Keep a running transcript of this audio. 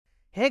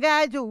Hey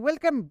guys,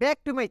 welcome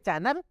back to my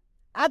channel.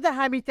 आज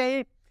हामी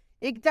चाहिँ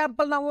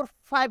example number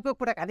 5 को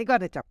कुराकानी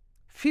गर्नेछौँ।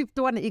 5th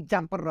one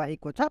example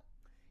रहेको छ।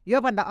 यो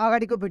भन्दा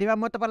अगाडिको भिडियोमा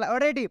म तपाईलाई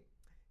अलरेडी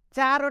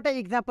 4 वटा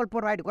example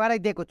प्रोवाइड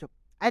गराइदिएको छु।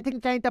 आई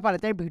थिंक चाहिँ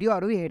तपाईहरुले चाहिँ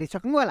भिडियोहरु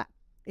हेरिसक्नु होला।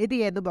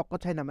 यदि हेर्नु भएको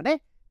छैन भने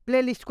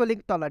प्लेलिस्टको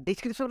लिंक तल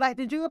डिस्क्रिप्सनमा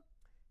राखिदिन्छु।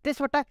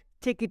 त्यसबाट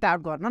चेक इट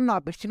आउट गर्न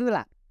नबिर्सिनु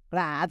होला। र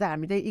आज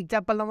हामी चाहिँ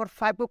example number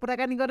 5 को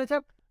कुराकानी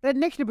गर्नेछौँ र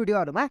नेक्स्ट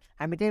भिडियोहरुमा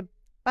हामी चाहिँ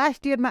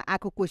पास्ट इयरमा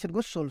आएको क्वेशनको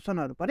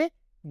सोलुसनहरु पनि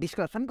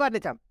डिस्कसन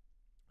गर्नेछौँ।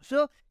 सो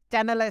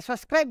च्यानललाई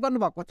सब्स्क्राइब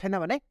गर्नुभएको छैन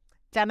भने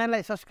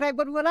च्यानललाई सब्स्क्राइब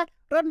गर्नु होला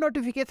र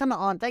नोटिफिकेसन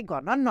अन चाहिँ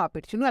गर्न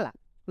नबिर्सिनु होला।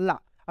 ल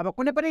अब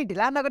कुनै पनि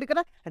ढिला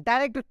नगरिकन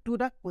डाइरेक्ट टु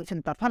द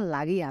क्वेशन तर्फ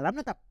लागिहालौँ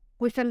न त।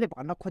 क्वेशनले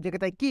भन्न खोजेको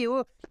चाहिँ के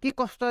हो, के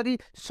कसरी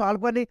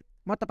सल्भ गर्ने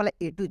म तपाईलाई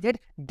ए टु जेड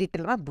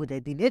डिटेलमा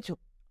बुझाइदिने छु।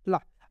 ल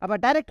अब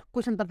डाइरेक्ट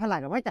क्वेशन तर्फ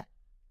लागौँ है त।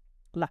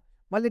 ल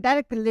मैले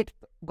डाइरेक्ट लेट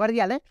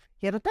गरिहालेँ।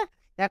 हेर्नु त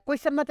यहाँ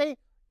क्वेशनमा चाहिँ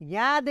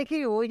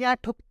यहाँदेखि हो यहाँ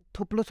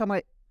थुप्लो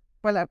समय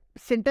पहिला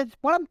सेन्टेन्स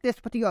पढौँ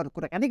त्यसपछि अरू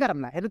कुराकानी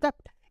गरौँला। हेर्नु त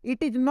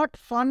it is not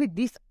Sunny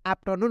this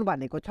afternoon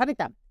भनेको छ नि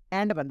त।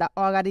 एन्ड भन्दा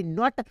अगाडि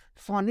नट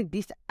सनी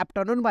दिस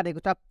आफ्टरनुन भनेको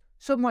छ।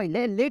 सो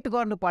मैले लेट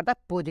गर्नु पर्दा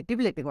पोजिटिभ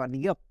लेट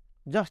गर्ने हो।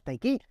 जस्तै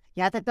कि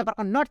यहाँ चाहिँ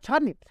तपाईको नट छ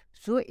नि।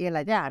 सो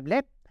यसलाई चाहिँ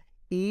हामीले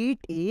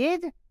it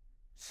is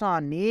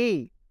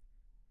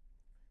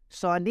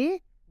Sunny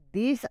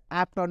this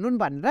afternoon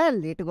भनेर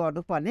लेट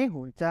गर्नुपर्ने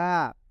हुन्छ।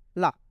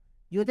 ल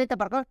यो चाहिँ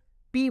तपाईको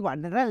पी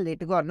भनेर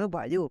लेट गर्नु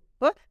भयो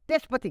हो।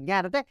 त्यसपछि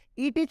यहाँ चाहिँ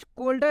it is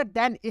colder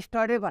than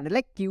yesterday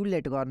भनेर क्यू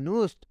लेट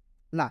गर्नुस्।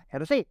 ल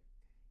हेर्नुस् है,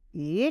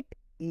 it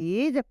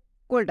is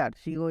colder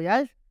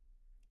सिओएस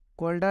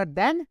colder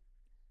than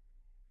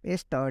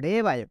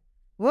yesterday भयो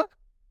हो।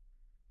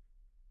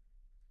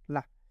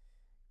 ल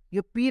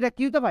यो पी र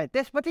क्यू त भयो।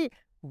 त्यसपछि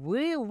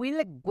we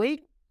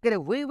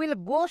will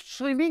go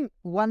swimming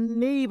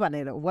only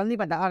भनेर, ओन्ली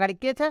भन्दा अगाडि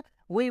के छ,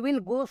 वी विल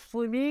गो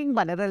स्विमिङ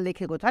भनेर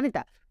लेखेको छ नि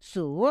त।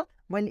 सो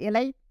मैले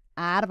यसलाई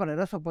आर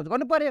भनेर सपोज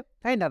गर्नु पर्यो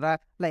हैन र।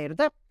 ल हेर्नु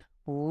त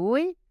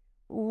वी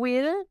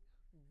विल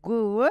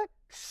गो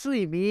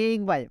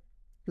स्विमिङ भयो।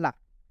 ल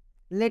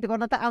लेट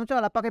गर्न त आउँछ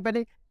होला पक्कै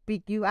पनि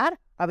पिक्युआर।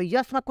 अब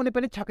यसमा कुनै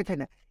पनि छ कि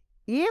छैन।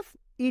 इफ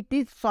इट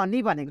इज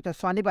सनी भनेको छ,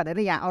 सनी भनेर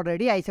यहाँ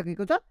अलरेडी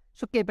आइसकेको छ।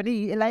 सो केही पनि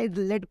यसलाई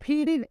लेट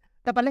फेरि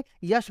तपाईले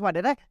यस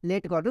भनेर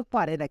लेट गर्नु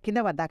परेन,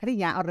 किन भन्दाखेरि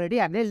यहाँ अलरेडी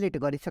हामीले लेट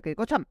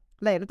गरिसकेको छौँ।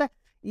 ल हेर्नु त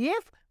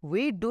if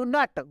we do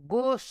not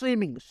go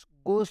swimming,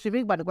 go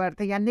swimming भनेको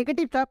अर्थ यहाँ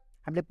नेगेटिभ छ,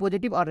 हामीले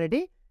पोजिटिभ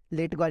अलरेडी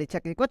लेट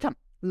गरिसकेको छौँ।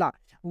 ल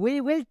we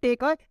will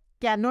take a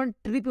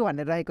canon trip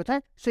भनेर रहेको छ।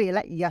 सो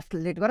यसलाई यस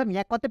लेट गरौँ।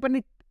 यहाँ कतै पनि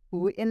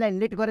यसलाई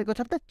लेट गरेको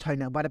छ त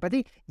छैन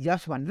भनेपछि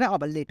यस भनेर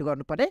अब लेट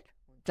गर्नु पर्ने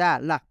हुन्छ।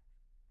 ल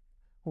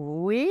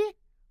we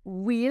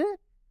will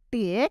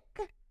take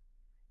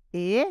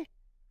a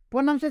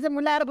pronunciation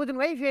मिलाएर बुझ्नु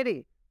है। फेरि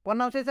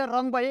प्रोनाउन्सिएसन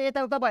रङ भयो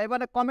यताउता भयो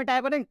भने कमेन्ट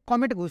आयो भने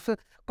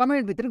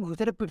कमेन्टभित्र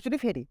घुसेर पिट्छु नि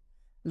फेरि।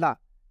 ल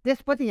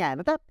त्यसपछि यहाँ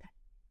हेर्नु त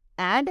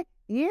and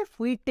if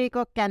we take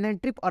a canine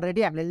trip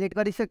already हामीले लेट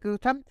गरिसकेको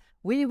छौँ।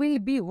 We will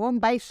be home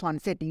by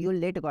sunset यो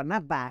लेट गर्न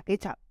बाँकी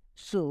छ।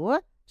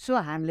 सो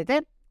हामीले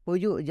चाहिँ हो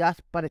यो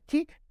यस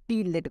पछि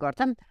टी लेट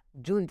गर्छौँ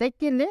जुन चाहिँ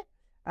केले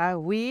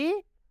we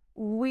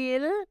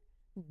will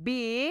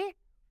be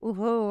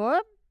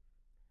home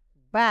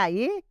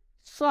by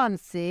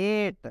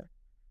sunset.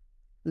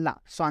 ल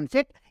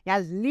सनसेट यहाँ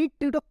लिड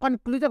टु द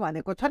कन्क्लुजन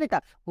भनेको छ नि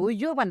त। हो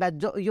यो भन्दा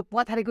यो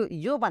पछाडिको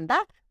यो भन्दा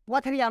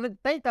पछाडि आउनु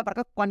चाहिँ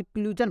तपाईँको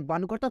कन्क्लुजन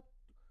भन्नुको त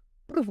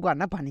प्रुफ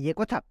गर्न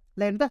भनिएको छ।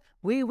 ल हेर्नु त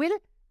we will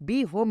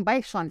be home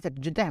by sunset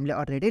जुन चाहिँ हामीले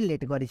अलरेडी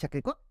लेट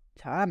गरिसकेको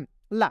छ।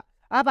 ल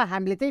अब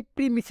हामीले चाहिँ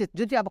प्रिमिसेस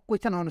जुन चाहिँ अब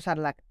क्वेसन अनुसार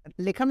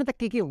लेखौँ न त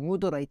के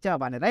हुँदो रहेछ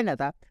भनेर हैन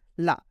त।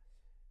 ल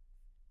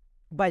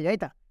भयो है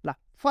त। ल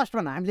फर्स्ट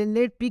वान हामीले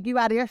लेट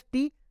पिक्युआरएस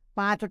टी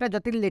 5 वटा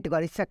जति लेट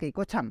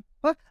गरिसकेको छौँ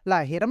हो। ल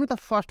हेरौँ न त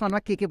फर्स्ट वानमा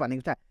के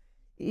भनेको छ।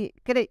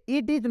 के अरे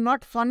it is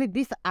not Sunny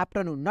this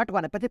afternoon. Not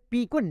भनेपछि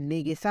पी को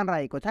नेगेसन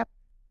रहेको छ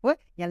हो।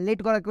 यहाँ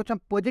लेट गरेको छ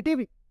पोजिटिभ,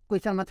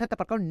 क्वेसनमा छ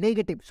तपाईँको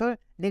नेगेटिभ। सो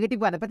नेगेटिभ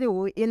भनेपछि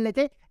हो यसले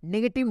चाहिँ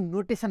नेगेटिभ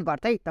नोटेसन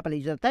गर्छ है। तपाईँले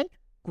यो चाहिँ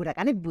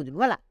कुराकानी बुझ्नु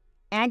होला।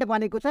 एन्ड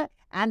भनेको छ,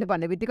 एन्ड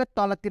भन्ने बित्तिकै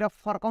तलतिर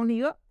फर्काउने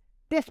हो।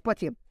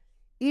 त्यसपछि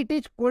इट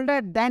इज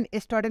कोल्डर देन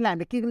यस्टरडेलाई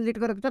हामीले के लेट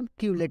गरेको छौँ,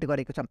 क्यू लेट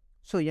गरेको छौँ।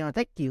 सो यहाँ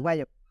चाहिँ क्यू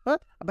भयो हो।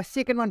 अब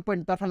सेकेन्ड वान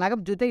पोइन्ट तर्फ लागौँ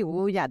जो चाहिँ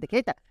हो यहाँदेखि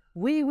है त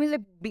we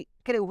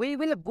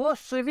will go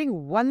swimming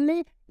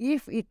only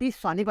if it is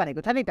Sunny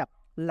भनेको छ नि त।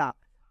 ल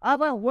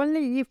अब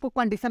ओन्ली इफको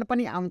कन्डिसन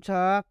पनि आउँछ।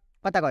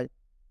 कता गयो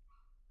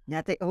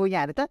यहाँ चाहिँ हो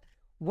यहाँ हेर्नु त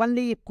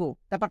ओन्ली इफको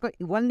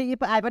तपाईँको ओन्ली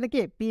इफ आयो भने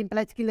के पी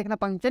इम्प्लाइज के लेख्न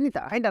पाउँछ नि त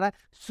होइन र।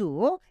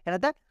 सो हेर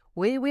त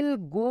वी विल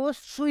गो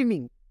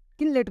स्विमिङ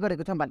किन लेट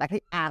गरेको छौँ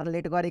भन्दाखेरि आर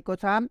लेट गरेको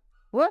छ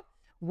हो।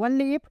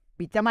 ओन्ली इफ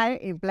बिचमा आयो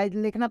इम्प्लाइज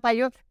लेख्न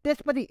पाइयो।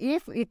 त्यसपछि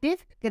इफ इट इज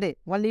के अरे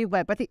ओन्ली इफ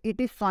भएपछि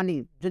इट इज सनी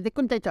जुन चाहिँ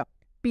कुन चाहिँ छ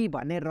पी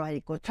भन्ने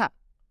रहेको छ।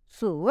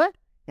 सो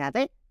यहाँ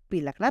चाहिँ पी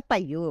लेख्न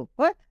पाइयो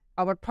हो।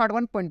 अब थर्ड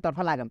वान पोइन्टतर्फ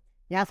लागौँ।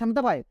 यहाँसम्म त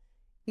भयो।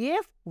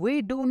 If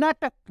we do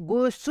not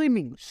go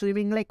swimming,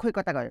 स्विमिङलाई खोइ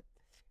कता गयो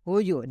हो।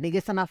 यो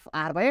नेगेसन अफ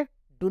आर भयो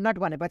डु नट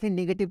भनेपछि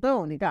नेगेटिभ त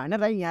हो नि त हैन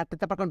र यहाँ त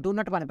तपाईको डु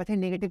नट भनेपछि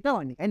नेगेटिभ त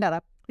हो नि हैन र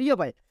यो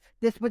भयो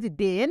त्यसपछि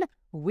then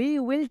we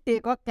will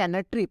take a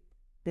क्यानर trip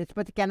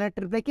त्यसपछि क्यानर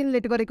ट्रिपलाई किन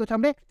लेट गरेको छ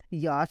भने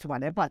यस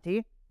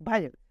भनेपछि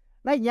भयो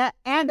ल यहाँ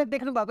एन्ड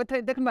देख्नु भएको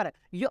थियो देख्नु भएर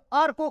यो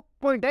अर्को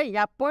पोइन्ट है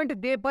यहाँ पोइन्ट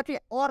दिएपछि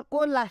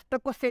अर्को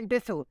लास्टको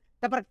सेन्टेन्स हो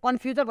तपाईहरु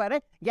कन्फ्युजन भएर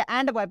यहाँ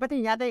एन्ड भएपछि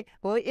यहाँ चाहिँ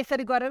हो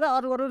यसरी गरेर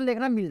अरू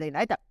लेख्न मिल्दैन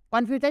है त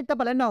कन्फ्युज चाहिँ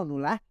तपाईलाई नहुनु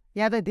होला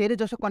यहाँ त धेरै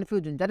जसो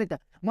कन्फ्युज हुन्छ नि त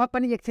म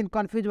पनि एकछिन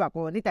कन्फ्युज भएको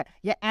हो नि त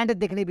यहाँ एन्ड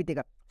देख्ने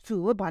बित्तिकै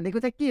सो भनेको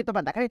चाहिँ के हो त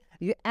भन्दाखेरि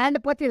यो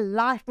एन्ड पछि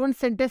लास्ट वान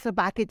सेन्टेन्स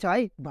बाँकी छ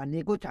है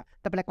भनेको छ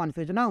तपाईलाई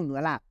कन्फ्युज नहुनु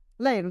होला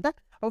ल हेर्नु त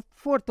अब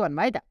फोर्थ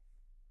वानमा है त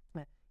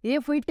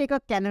इफ वी टेक अ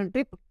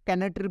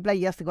क्यानर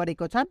ट्रिपलाई यस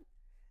गरेको छ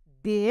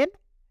देन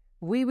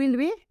वी विल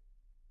बी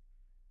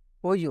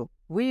हो यो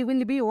we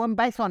will be home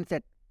by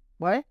sunset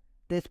भयो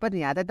त्यसपछि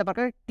यहाँ चाहिँ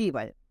तपाईँको टी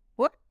भयो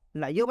हो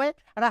ल यो भयो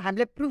र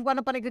हामीले प्रुफ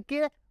गर्नु परेको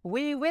के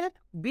we will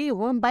be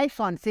home by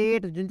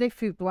sunset जुन चाहिँ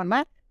फिफ्थ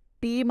वानमा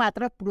टी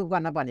मात्र प्रुफ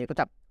गर्न भनेको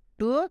छ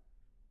टु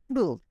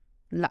प्रुफ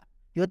ल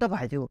यो त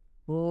भयो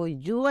हो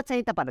यो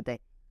चाहिँ तपाईँहरू चाहिँ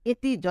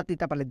यति जति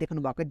तपाईँले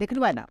देख्नु भएको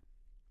देख्नु भएन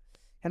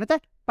हेर्नु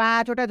त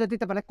 5 वटा जति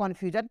तपाईँलाई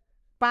कन्फ्युजन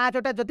 5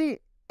 वटा जति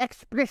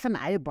एक्सप्रेसन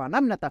आयो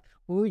भनौँ न त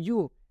हो यो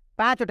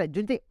 5 वटा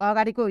जुन चाहिँ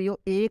अगाडिको यो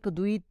 1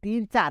 2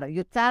 3 4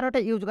 यो 4 वटा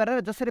युज गरेर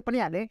जसरी पनि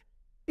हामीले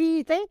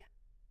टी चाहिँ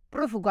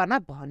प्रुफ गर्न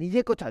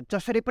भनिएको छ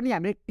जसरी पनि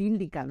हामीले टी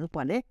निकाल्नु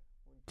पर्ने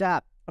हुन्छ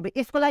अब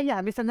यसको लागि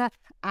हामीसँग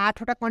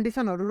 8 वटा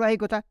कन्डिसनहरू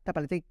रहेको छ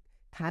तपाईँले चाहिँ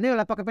थाहा नै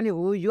होला पक्कै पनि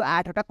हो यो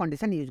 8 वटा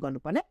कन्डिसन युज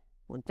गर्नुपर्ने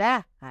हुन्छ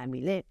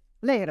हामीले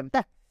ल हेरौँ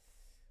त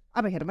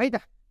अब हेरौँ है त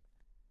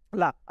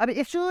ल अब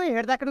यसो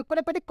हेर्दाखेरि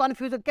कुनै पनि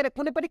कन्फ्युजन के अरे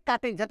कुनै पनि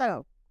काटिन्छ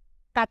त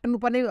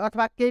काट्नुपर्ने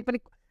अथवा केही पनि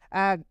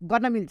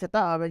गर्न मिल्छ त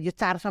अब यो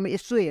 4 सम्म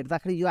यसो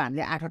हेर्दाखेरि यो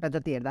हामीले 8 वटा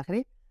जति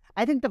हेर्दाखेरि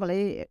आई थिङ्क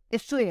तपाईँलाई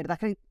यसो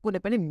हेर्दाखेरि कुनै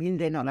पनि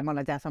मिल्दैन होला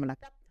मलाई जहाँसम्म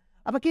लाग्छ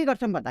अब के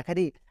गर्छौँ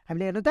भन्दाखेरि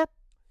हामीले हेर्नु त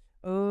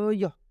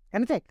यो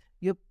हेर्नु चाहिँ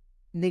यो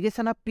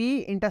negation of P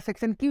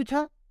intersection Q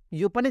छ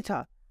यो पनि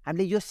छ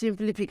हामीले यो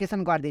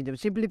सिम्प्लिफिकेसन गरिदिन्छौँ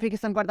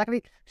सिम्प्लिफिकेसन गर्दाखेरि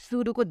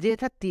सुरुको जे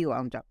छ त्यो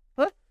आउँछ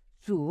हो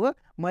सो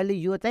मैले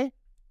यो चाहिँ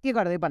के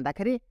गर्दै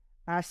भन्दाखेरि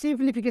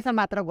सिम्प्लिफिकेसन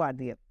मात्र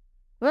गरिदिएँ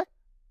हो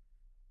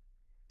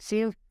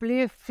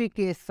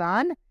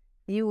सिम्प्लिफिकेसन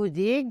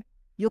युजिङ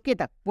यो के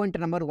त पोइन्ट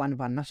नम्बर 1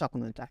 भन्न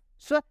सक्नुहुन्छ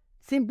सो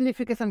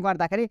सिम्प्लिफिकेसन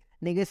गर्दाखेरि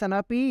negation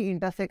of P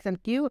intersection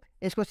Q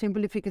यसको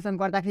सिम्प्लिफिकेसन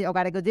गर्दाखेरि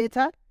अगाडिको जे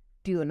छ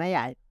त्यो नै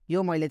आयो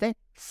यो मैले चाहिँ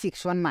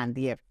 6-1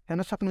 मानिदिएँ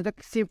हेर्न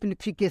सक्नुहुन्छ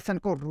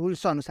सिम्प्लिफिकेसनको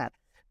रुल्स अनुसार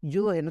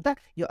यो हेर्नु त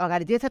यो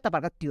अगाडि जे छ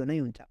तपाईँहरूको त्यो नै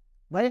हुन्छ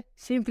भयो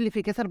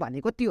सिम्प्लिफिकेसन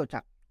भनेको त्यो छ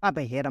अब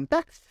हेरौँ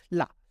त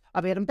ल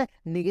अब हेरौँ त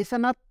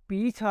नेगेसन अफ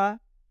पी छ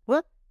हो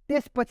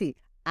त्यसपछि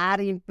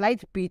आर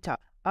इम्प्लाइज पी छ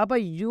अब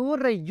यो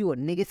र यो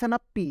नेगेसन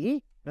अफ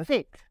पी र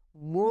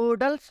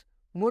चाहिँ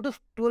मोडुस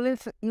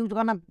टोलेन्स युज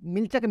गर्न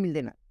मिल्छ कि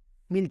मिल्दैन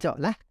मिल्छ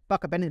होला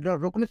पक्कै पनि र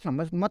रोक्नुहोस् न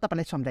म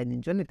तपाईँलाई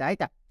सम्झाइदिन्छु नि त है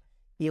त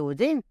यो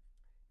चाहिँ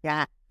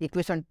यहाँ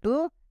इक्वेसन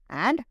 2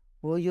 एन्ड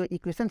हो यो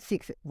इक्वेसन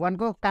 6 1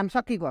 को काम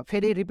सकिएको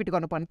फेरि रिपिट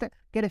गर्नुपर्ने त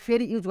के अरे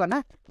फेरि युज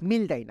गर्न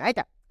मिल्दैन है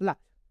त ल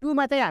 2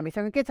 मा चाहिँ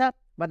हामीसँग के छ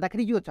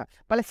भन्दाखेरि यो छ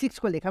पहिला 6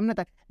 को लेखौँ न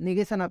त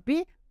नेगेसन अफ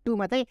पी 2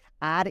 मा चाहिँ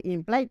आर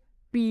इम्प्लाइ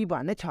पी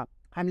भन्ने छ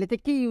हामीले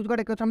चाहिँ के युज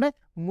गरेको छौँ भने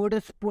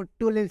मोडुस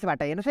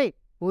टोलेन्सबाट हेर्नुहोस् है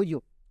हो यो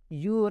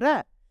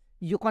र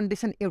यो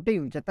कन्डिसन एउटै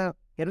हुन्छ त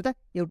हेर्नु त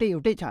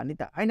एउटै छ नि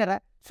त होइन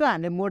र सो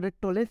हामीले मोडुस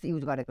टोलेन्स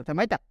युज गरेको छौँ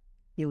है त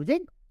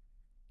युजिङ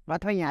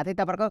अथवा यहाँ चाहिँ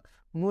तपाईँहरूको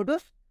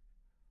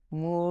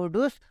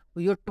मोडुस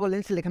यो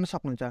टोलेन्स लेख्न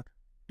सक्नुहुन्छ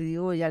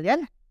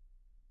TOLL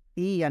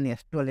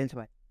ENS टोलेन्स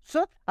भयो सो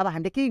अब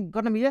हामीले के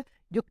गर्न मिल्यो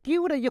यो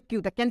क्यू र यो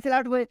क्यू त क्यान्सल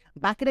आउट भयो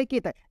बाँकी रह्यो के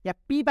त यहाँ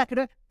पी बाँकी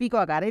रह्यो पीको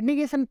अगाडि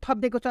नेगेसन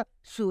थपिदिएको छ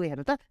सो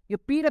हेर्नु त यो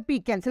पी र पी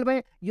क्यान्सल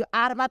भयो यो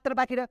आर मात्र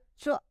बाँकी रह्यो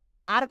सो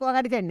आरको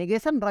अगाडि चाहिँ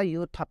नेगेसन र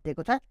यो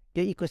थपिदिएको छ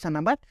त्यो इक्वेसन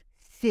नम्बर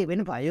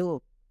 7 भयो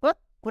हो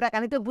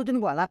कुराकानी त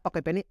बुझ्नुभयो होला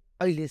पक्कै पनि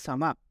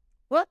अहिलेसम्म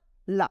हो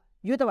ल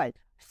यो त भयो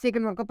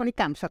सेकेन्ड वानको पनि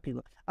काम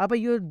सकियो अब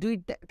यो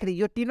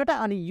यो 3वटा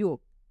अनि यो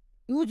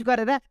युज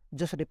गरेर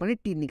जसरी पनि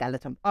टी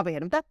निकाल्दैछौँ अब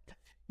हेरौँ त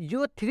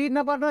यो 3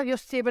 नम्बर र यो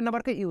 7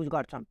 नम्बरको युज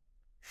गर्छौँ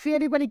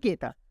फेरि पनि के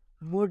त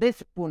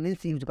मोडुस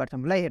टोलेन्स युज गर्छौँ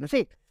ल हेर्नुहोस्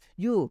है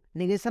यो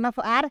नेगेसन अफ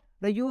आर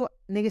र यो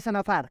negation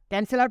of are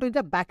cancel out हुन्छ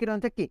बाँकी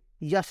रहन्छ के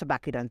यस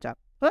बाँकी रहन्छ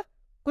हो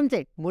कुन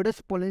चाहिँ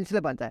मोडुस टोलेन्सले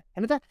भन्छ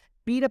हेर्नु त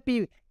पी र पी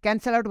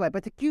क्यान्सल आउट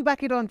भएपछि क्यू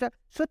बाँकी रहन्छ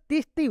सो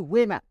त्यस्तै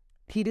वेमा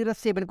 3 र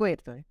 7 को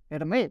हेर्छ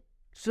हेरौँ है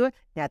सो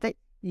यहाँ चाहिँ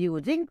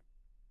युजिङ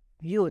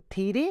यो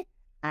 3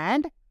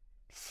 एन्ड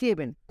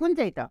 7 कुन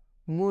चाहिँ त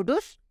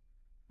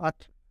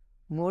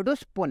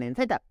मोडुस पोनेन्स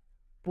है त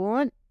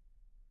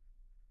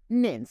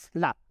पोनेन्स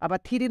ल अब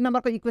 3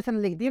 नम्बरको इक्वेसन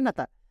लेखिदिउँ न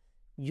त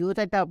यो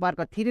चाहिँ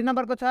तपाईँहरूको 3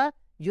 नम्बरको छ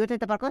यो चाहिँ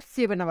तपाईँहरूको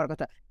 7 नम्बरको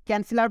छ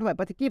क्यान्सल आउट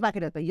भएपछि के बाँकी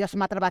रह्यो त यस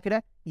मात्र बाँकी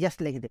रह्यो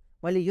यस लेखिदिएँ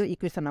मैले यो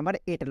इक्वेसन नम्बर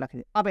 8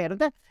 लेखिदिएँ अब हेर्नु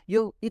त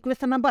यो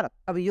इक्वेसन नम्बर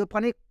अब यो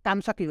पनि काम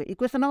सकियो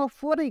इक्वेसन नम्बर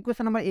 4 र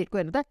इक्वेसन नम्बर 8 को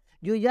हेर्नु त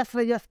यो यस र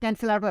यस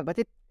क्यान्सल आउट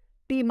भएपछि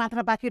टी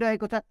मात्र बाँकी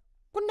रहेको छ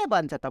कुनले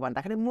भन्छ त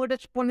भन्दाखेरि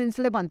मोडुस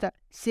टोलेन्सले भन्छ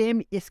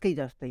सेम यसकै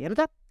जस्तै हेर्नु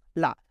त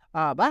ल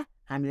अब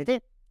हामीले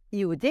चाहिँ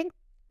युजिङ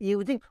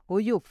युजिङ हो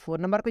यो 4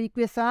 नम्बरको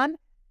इक्वेसन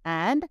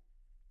एन्ड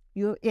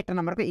यो 8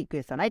 नम्बरको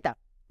इक्वेसन है त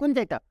कुन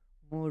चाहिँ त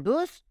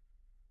मोडुस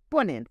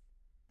पोनेन्स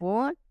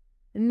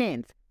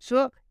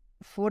सो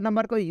 4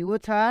 नम्बरको यो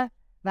छ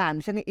र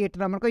हामीसँग 8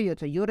 नम्बरको यो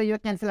छ यो र यो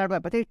क्यान्सल आउट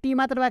भएपछि टी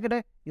मात्र बाँकी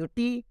रह्यो यो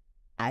टी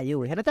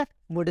आयो हेर त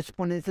मोडुस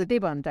पोनेन्सले त्यही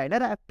भन्छ होइन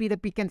र पी र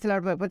पी क्यान्सल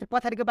आउट भएपछि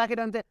पछाडिको बाँकी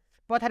रहन्छ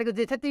पछाडिको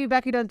जे छ त्यही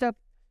बाँकी रहन्छ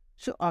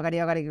सो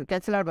अगाडिको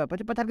क्यान्सल आउट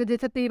भएपछि पछाडिको जे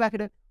छ त्यही बाँकी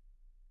रह्यो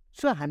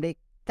सो हामीले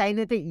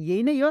चाहिने चाहिँ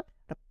यही नै हो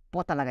र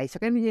पत्ता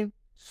लगाइसक्यौँ नि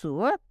सो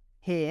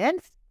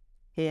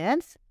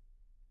हेन्स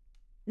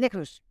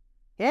लेख्नुहोस्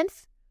hence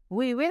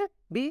we will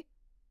be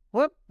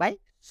hope by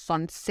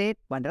sunset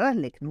भनेर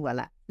लेख्नु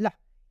होला ल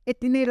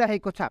यति नै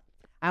रहेको छ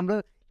हाम्रो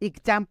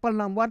इक्जाम्पल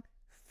नम्बर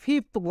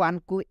 5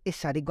 को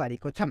यसरी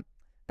गरेको छौँ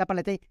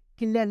तपाईँलाई चाहिँ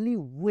क्लियरली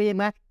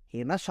वेमा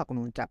हेर्न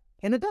सक्नुहुन्छ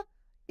हेर्नु त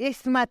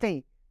यसमा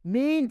चाहिँ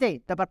मेन चाहिँ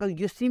तपाईँको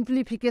यो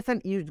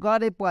सिम्प्लिफिकेसन युज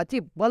गरेपछि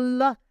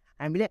बल्ल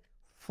हामीले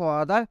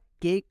फर्दर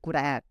केही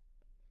कुरा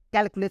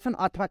क्यालकुलेसन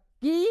अथवा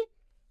केही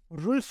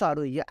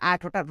रुल्सहरू यो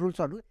 8वटा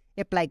रुल्सहरू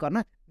एप्लाई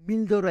गर्न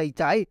मिल्दो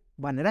रहेछ है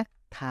भनेर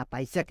थाहा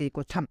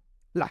पाइसकेको छौँ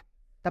ल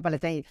तपाईँलाई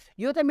चाहिँ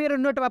यो चाहिँ मेरो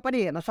नोटमा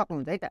पनि हेर्न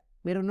सक्नुहुन्छ है त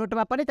मेरो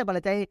नोटमा पनि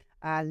तपाईँलाई चाहिँ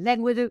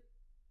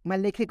ल्याङ्ग्वेजमा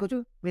लेखेको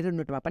छु मेरो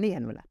नोटमा पनि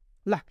हेर्नु होला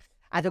ल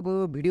आजको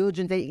भिडियो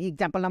जुन चाहिँ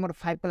इक्जाम्पल नम्बर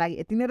 5 को लागि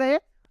यति नै रह्यो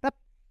र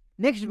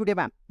नेक्स्ट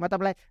भिडियोमा म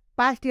तपाईँलाई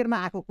पास्ट इयरमा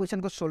आएको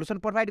क्वेसनको सोल्युसन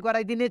प्रोभाइड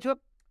गराइदिनेछु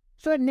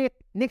सो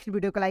नेक्स्ट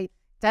भिडियोको लागि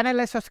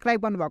च्यानललाई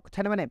सब्सक्राइब गर्नुभएको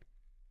छैन भने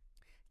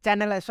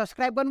च्यानललाई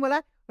सब्सक्राइब गर्नु होला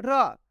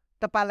र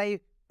तपाईँलाई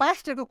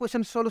past इयरको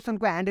question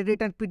सोल्युसनको hand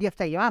return PDF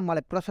चाहियो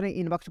मलाई पर्सनली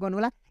इनबक्स गर्नु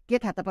होला के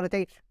थाहा तपाईँलाई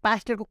चाहिँ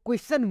पास्ट इयरको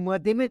क्वेसन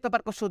मध्येमै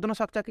तपाईँको सोध्न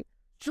सक्छ कि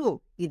सो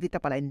यदि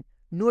तपाईँलाई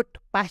नोट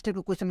पास्ट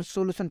इयरको क्वेसन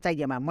सोल्युसन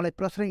चाहियोमा मलाई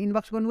पर्सनली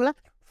इनबक्स गर्नु होला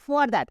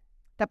फर द्याट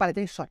तपाईँले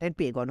चाहिँ सर्ट एन्ड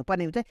पे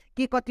गर्नुपर्ने हुन्छ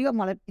के कति हो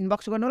मलाई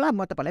इनबक्स गर्नु होला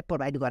म तपाईँलाई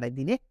प्रोभाइड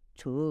गराइदिने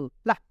छु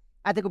ल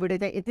आजको भिडियो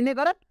चाहिँ यति नै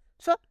गर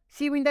so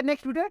C you in the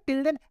next video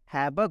till then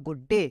have a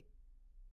good day